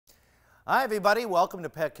Hi, everybody. Welcome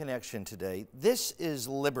to Pet Connection today. This is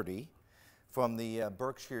Liberty from the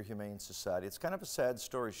Berkshire Humane Society. It's kind of a sad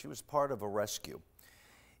story. She was part of a rescue,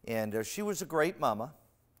 and she was a great mama.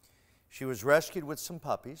 She was rescued with some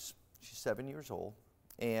puppies. She's 7 years old,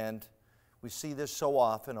 and we see this so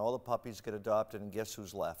often. All the puppies get adopted, and guess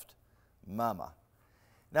who's left? Mama.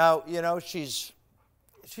 Now, you know, she's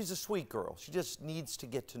a sweet girl. She just needs to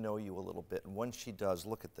get to know you a little bit, and once she does,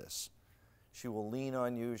 look at this. She will lean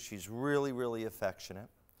on you. She's really, really affectionate.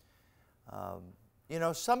 You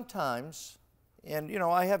know, sometimes, and you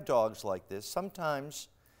know, I have dogs like this, sometimes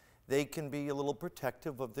they can be a little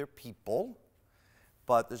protective of their people,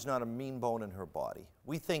 but there's not a mean bone in her body.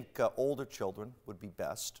 We think older children would be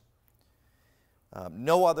best.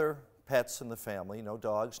 No other pets in the family, no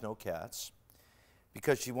dogs, no cats,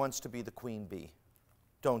 because she wants to be the queen bee.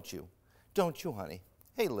 Don't you? Don't you, honey?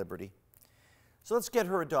 Hey, Liberty. So let's get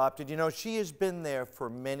her adopted. You know, she has been there for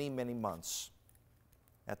many, many months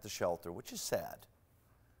at the shelter, which is sad.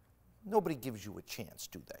 Nobody gives you a chance,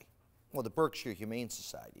 do they? Well, the Berkshire Humane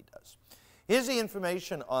Society does. Here's the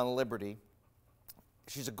information on Liberty.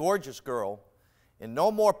 She's a gorgeous girl, and no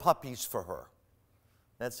more puppies for her.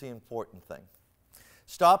 That's the important thing.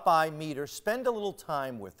 Stop by, meet her, spend a little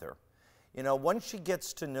time with her. You know, once she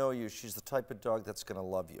gets to know you, she's the type of dog that's going to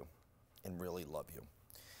love you and really love you.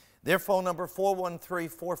 Their phone number,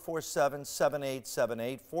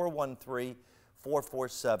 413-447-7878,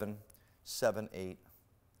 413-447-7878.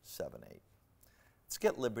 Let's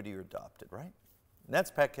get Liberty adopted, right? And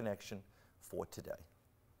that's Pet Connection for today.